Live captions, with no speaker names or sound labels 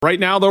Right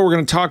now, though, we're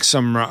going to talk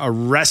some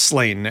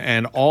wrestling,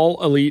 and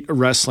All Elite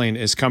Wrestling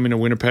is coming to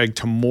Winnipeg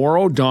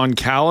tomorrow. Don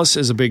Callis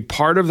is a big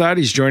part of that.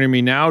 He's joining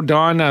me now.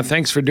 Don,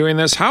 thanks for doing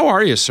this. How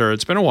are you, sir?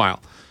 It's been a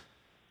while.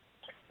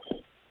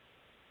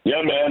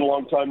 Yeah, man,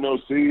 long time no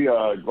see.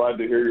 Glad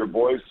to hear your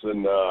voice,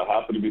 and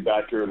happy to be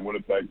back here in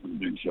Winnipeg for the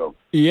big show.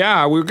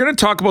 Yeah, we're going to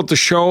talk about the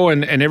show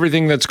and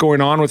everything that's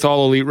going on with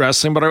All Elite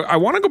Wrestling, but I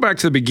want to go back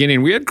to the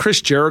beginning. We had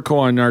Chris Jericho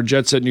on our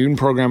Jets at Noon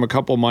program a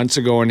couple months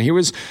ago, and he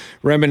was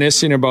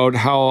reminiscing about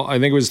how, I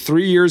think it was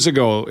 3 years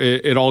ago,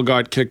 it all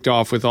got kicked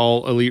off with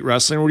All Elite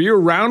Wrestling. Were you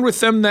around with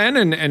them then,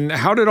 and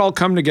how did it all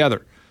come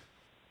together?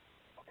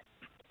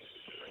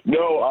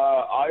 No,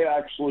 I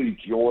actually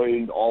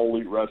joined All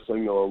Elite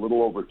Wrestling a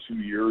little over 2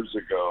 years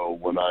ago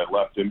when I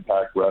left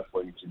Impact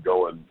Wrestling to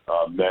go and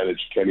manage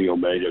Kenny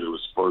Omega to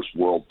his first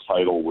world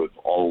title with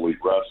All Elite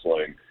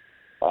Wrestling.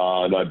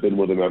 And I've been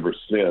with him ever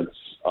since.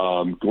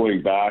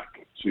 Going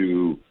back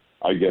to,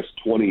 I guess,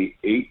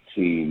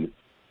 2018,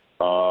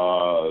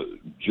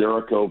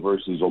 Jericho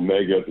versus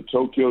Omega at the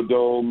Tokyo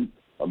Dome,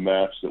 a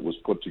match that was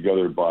put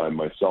together by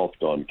myself,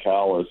 Don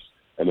Callis,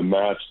 and a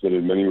match that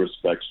in many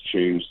respects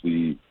changed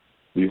the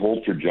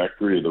whole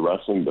trajectory of the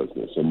wrestling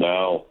business. And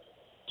now,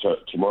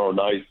 tomorrow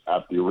night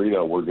at the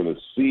arena, we're going to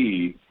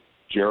see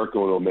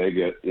Jericho and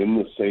Omega in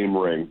the same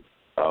ring,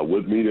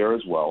 with me there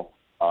as well,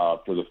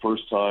 for the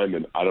first time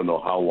in I don't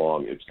know how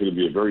long. It's going to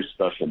be a very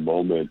special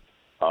moment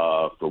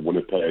for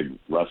Winnipeg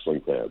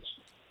wrestling fans.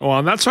 Well,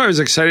 and that's why I was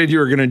excited you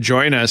were going to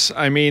join us.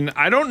 I mean,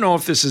 I don't know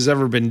if this has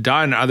ever been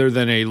done other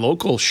than a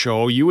local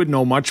show. You would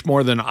know much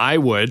more than I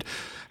would.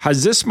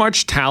 Has this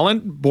much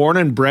talent, born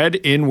and bred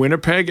in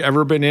Winnipeg,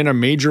 ever been in a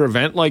major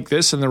event like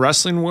this in the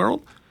wrestling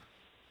world?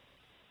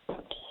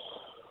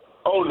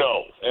 Oh,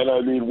 no. And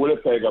I mean,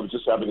 Winnipeg, I was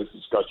just having this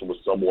discussion with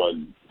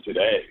someone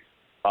today.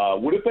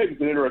 Winnipeg is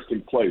an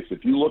interesting place.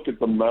 If you look at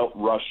the Mount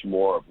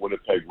Rushmore of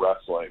Winnipeg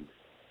wrestling,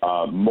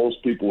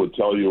 most people would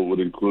tell you it would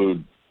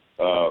include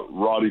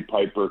Roddy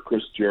Piper,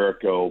 Chris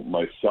Jericho,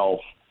 myself,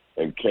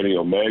 and Kenny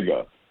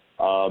Omega.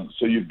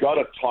 So you've got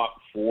a top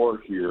four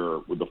here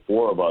with the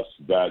four of us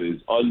that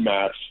is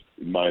unmatched,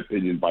 in my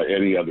opinion, by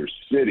any other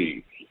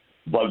city.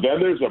 But then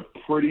there's a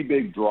pretty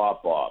big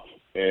drop-off,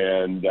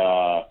 and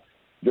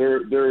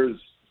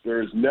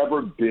there's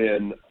never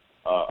been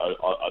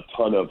a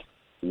ton of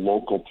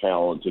local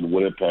talent in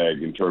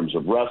Winnipeg in terms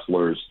of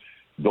wrestlers.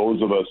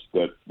 Those of us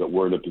that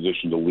were in a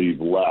position to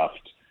leave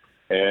left.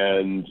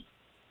 And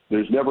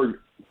there's never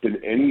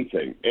been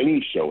anything,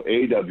 any show,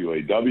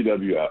 AWA,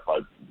 WWF,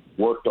 I've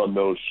worked on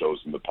those shows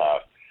in the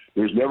past.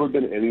 There's never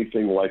been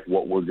anything like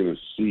what we're going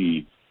to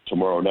see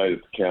tomorrow night at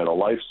the Canada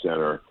Life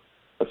Center,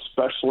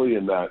 especially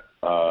in that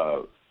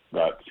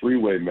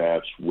three-way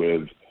match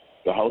with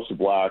the House of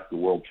Black, the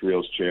World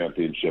Trios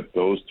Championship,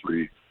 those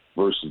three,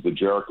 versus the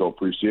Jericho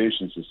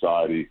Appreciation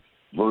Society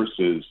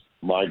versus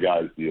my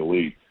guys, the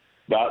Elite.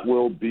 That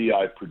will be,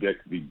 I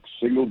predict, the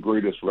single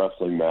greatest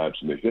wrestling match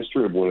in the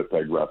history of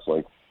Winnipeg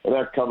wrestling, and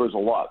that covers a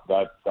lot.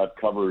 That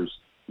covers,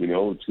 you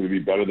know, it's going to be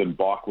better than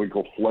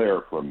Bockwinkel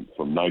Flair from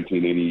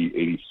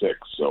 1986.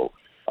 So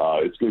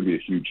it's going to be a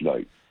huge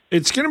night.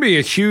 It's going to be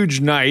a huge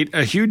night,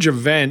 a huge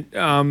event.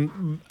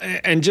 And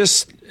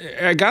just,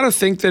 I got to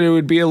think that it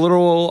would be a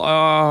little,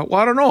 well,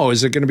 I don't know.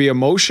 Is it going to be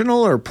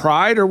emotional or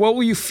pride, or what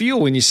will you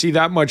feel when you see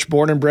that much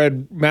born and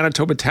bred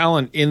Manitoba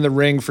talent in the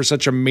ring for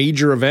such a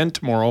major event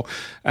tomorrow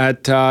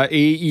at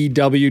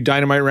AEW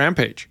Dynamite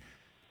Rampage?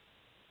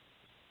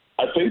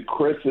 I think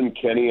Chris and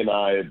Kenny and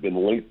I have been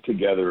linked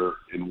together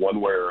in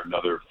one way or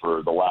another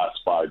for the last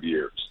 5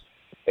 years.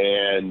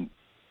 And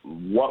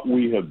what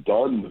we have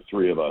done, the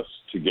three of us,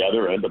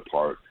 together and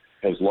apart,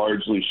 has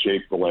largely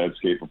shaped the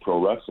landscape of pro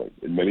wrestling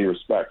in many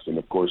respects. And,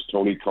 of course,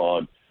 Tony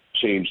Khan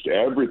changed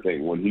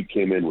everything when he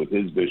came in with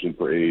his vision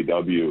for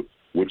AEW,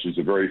 which is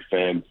a very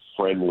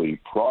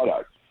fan-friendly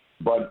product.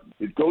 But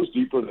it goes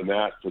deeper than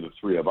that for the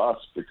three of us,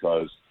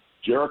 because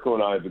Jericho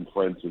and I have been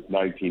friends since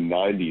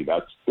 1990.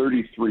 That's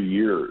 33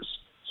 years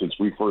since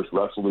we first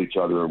wrestled each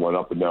other and went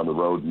up and down the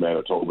road in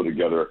Manitoba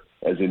together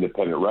as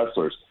independent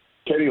wrestlers.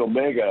 Kenny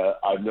Omega,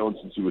 I've known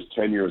since he was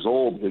 10 years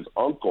old. His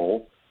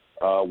uncle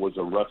was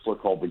a wrestler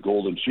called the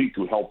Golden Sheik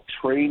who helped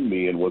train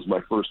me and was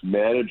my first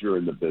manager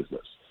in the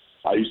business.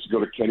 I used to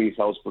go to Kenny's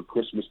house for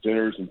Christmas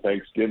dinners and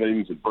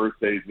Thanksgivings and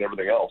birthdays and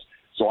everything else.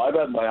 So I've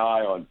had my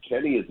eye on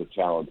Kenny as a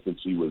talent since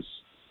he was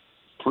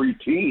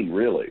preteen,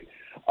 really.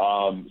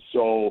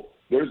 So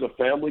there's a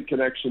family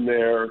connection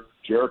there.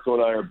 Jericho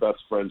and I are best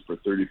friends for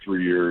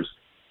 33 years.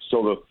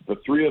 So the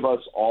three of us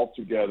all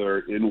together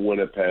in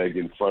Winnipeg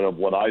in front of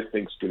what I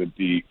think is going to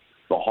be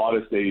the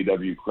hottest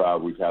AEW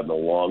crowd we've had in a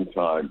long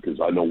time, because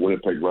I know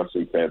Winnipeg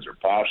wrestling fans are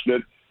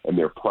passionate and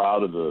they're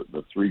proud of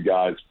the three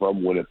guys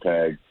from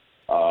Winnipeg.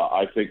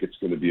 I think it's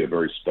going to be a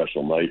very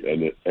special night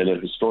and a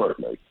historic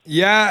night.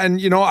 Yeah,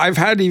 and, you know, I've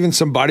had even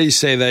some buddies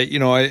say that, you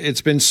know, it's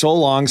been so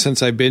long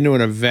since I've been to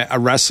an event, a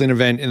wrestling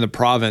event in the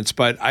province,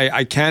 but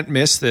I can't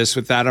miss this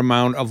with that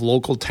amount of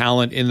local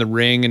talent in the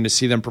ring and to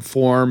see them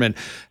perform, and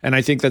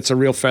I think that's a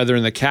real feather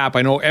in the cap.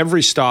 I know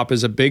every stop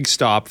is a big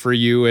stop for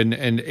you and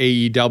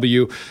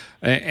AEW.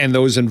 and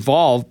those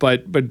involved.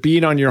 But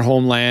being on your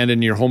homeland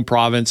and your home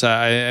province,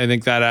 I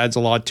think that adds a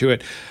lot to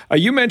it.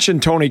 You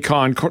mentioned Tony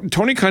Khan.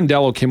 Tony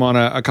Condello came on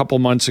a couple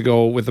months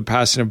ago with the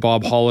passing of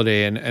Bob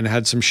Holliday and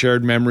had some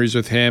shared memories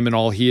with him and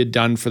all he had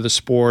done for the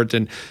sport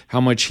and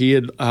how much he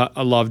had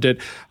loved it.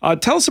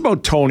 Tell us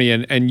about Tony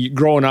and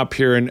growing up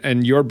here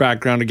and your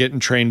background and getting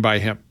trained by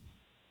him.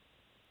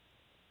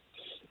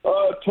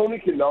 Tony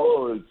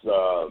Condello is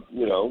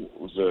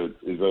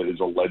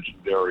a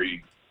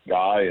legendary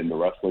guy in the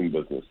wrestling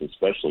business,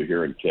 especially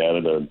here in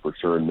Canada and for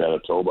sure in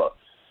Manitoba.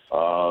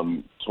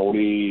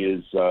 Tony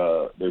is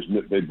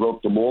they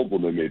broke the mold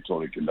when they made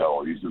Tony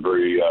Condello. He's a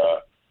very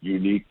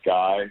unique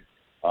guy.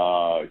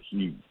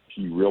 He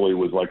really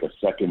was like a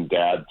second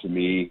dad to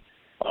me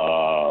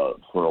for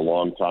a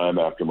long time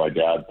after my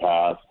dad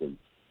passed, and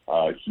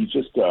he's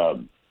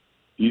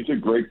a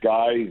great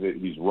guy.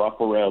 He's rough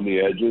around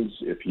the edges.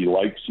 If he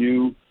likes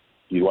you,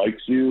 he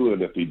likes you,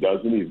 and if he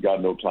doesn't, he's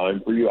got no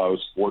time for you. I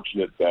was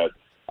fortunate that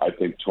I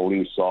think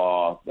Tony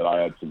saw that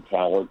I had some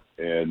talent,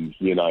 and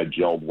he and I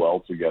gelled well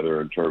together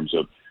in terms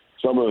of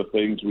some of the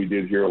things we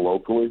did here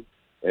locally.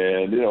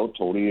 And,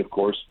 Tony, of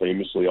course,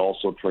 famously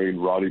also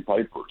trained Roddy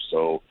Piper.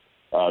 So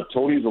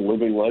Tony's a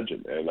living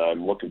legend, and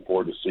I'm looking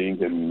forward to seeing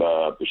him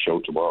at the show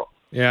tomorrow.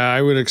 Yeah,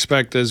 I would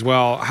expect as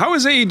well. How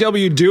is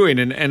AEW doing?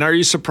 And are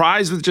you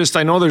surprised with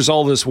I know there's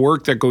all this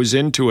work that goes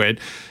into it,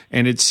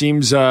 and it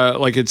seems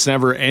like it's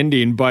never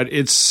ending, but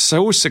it's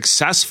so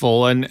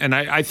successful. And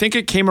I think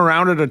it came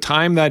around at a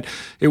time that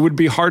it would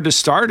be hard to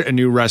start a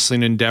new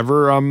wrestling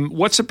endeavor.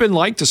 What's it been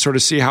like to sort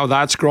of see how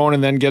that's grown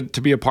and then get to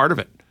be a part of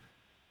it?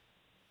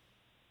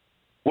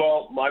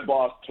 Well, my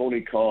boss, Tony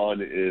Khan,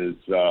 is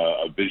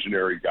a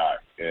visionary guy,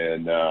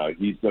 and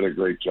he's done a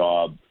great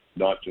job,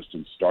 not just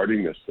in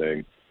starting this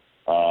thing,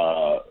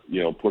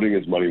 putting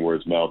his money where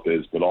his mouth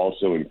is, but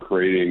also in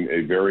creating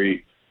a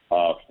very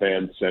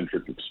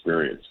fan-centric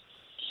experience.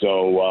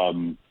 So,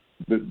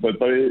 but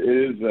it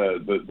is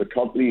the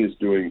company is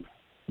doing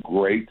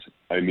great.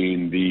 I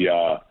mean,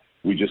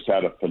 we just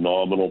had a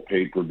phenomenal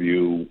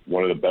pay-per-view,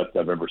 one of the best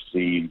I've ever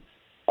seen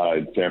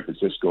in San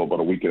Francisco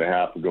about a week and a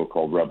half ago,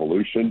 called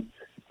Revolution.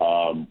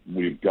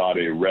 We've got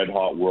a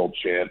red-hot world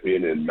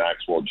champion in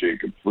Maxwell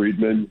Jacob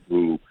Friedman,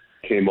 who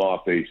came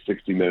off a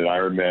 60-minute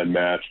Ironman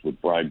match with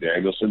Bryan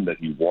Danielson that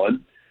he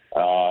won.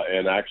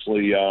 And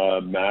actually,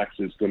 Max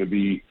is going to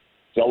be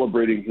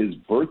celebrating his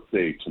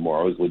birthday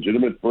tomorrow, his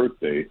legitimate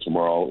birthday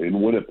tomorrow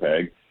in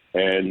Winnipeg.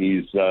 And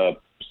he's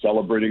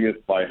celebrating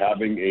it by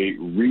having a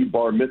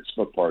re-bar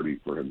mitzvah party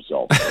for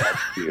himself. So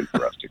that's be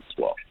interesting as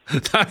well.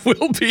 That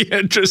will be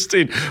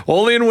interesting.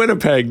 Only in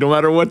Winnipeg, no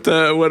matter what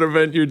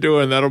event you're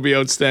doing. That'll be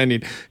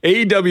outstanding.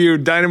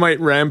 AEW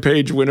Dynamite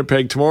Rampage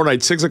Winnipeg tomorrow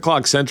night, 6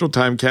 o'clock Central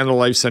Time, Canada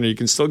Life Center. You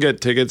can still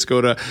get tickets.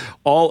 Go to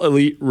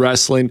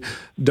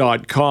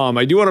allelitewrestling.com.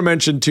 I do want to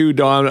mention too,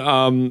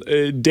 Don,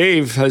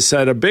 Dave has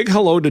said a big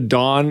hello to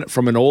Don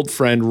from an old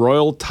friend,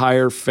 Royal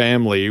Tire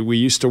Family. We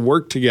used to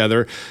work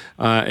together,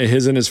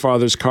 his and his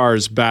father's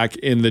cars back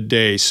in the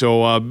day.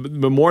 So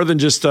more than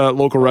just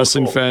local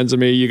wrestling fans. I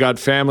mean, you got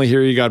family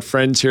here, you got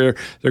friends here.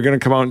 They're going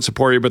to come out and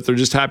support you, but they're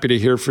just happy to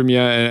hear from you,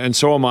 and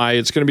so am I.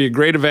 It's going to be a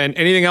great event.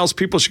 Anything else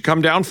people should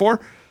come down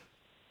for?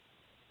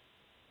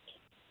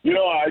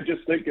 I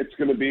just think it's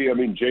going to be,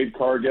 Jade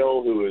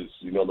Cargill, who is,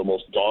 the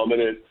most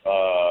dominant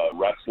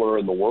wrestler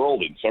in the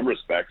world in some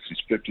respects. She's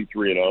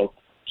 53-0.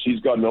 She's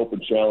got an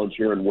open challenge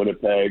here in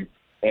Winnipeg.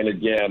 And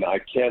again, I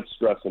can't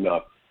stress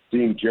enough,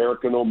 seeing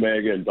Jericho and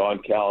Omega and Don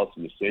Callis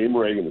in the same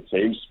ring, in the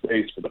same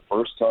space for the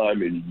first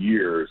time in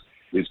years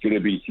is going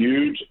to be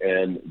huge.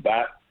 And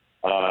that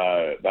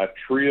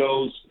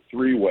trios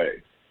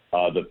three-way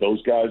that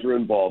those guys are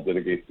involved in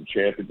against the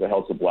champions of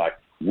House of Black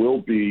will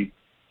be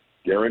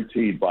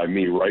guaranteed by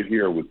me right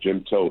here with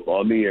Jim Toth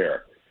on the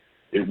air.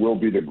 It will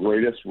be the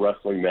greatest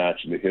wrestling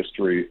match in the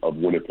history of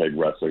Winnipeg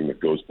wrestling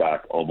that goes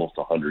back almost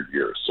 100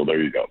 years. So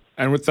there you go.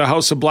 And with the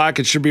House of Black,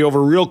 it should be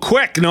over real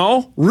quick,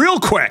 no? Real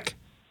quick.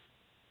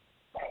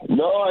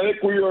 No, I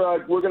think we're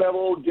going to have a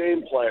little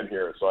game plan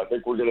here. So I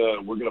think we're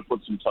gonna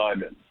put some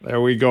time in.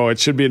 There we go. It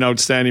should be an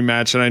outstanding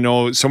match, and I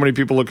know so many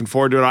people looking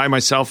forward to it. I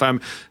myself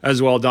am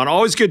as well, Don.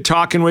 Always good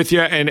talking with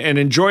you and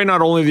enjoy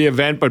not only the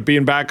event, but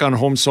being back on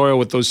home soil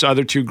with those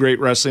other two great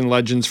wrestling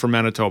legends from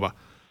Manitoba.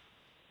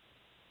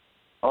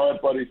 All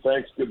right, buddy.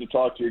 Thanks. Good to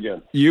talk to you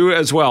again. You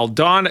as well.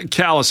 Don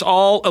Callis,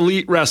 All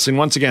Elite Wrestling.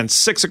 Once again,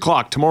 6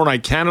 o'clock tomorrow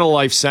night, Canada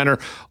Life Center.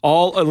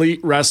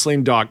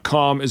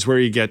 AllEliteWrestling.com is where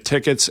you get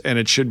tickets, and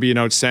it should be an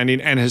outstanding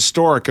and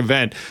historic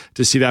event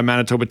to see that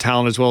Manitoba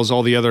talent as well as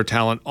all the other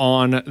talent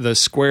on the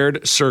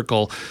squared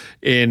circle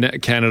in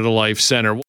Canada Life Center.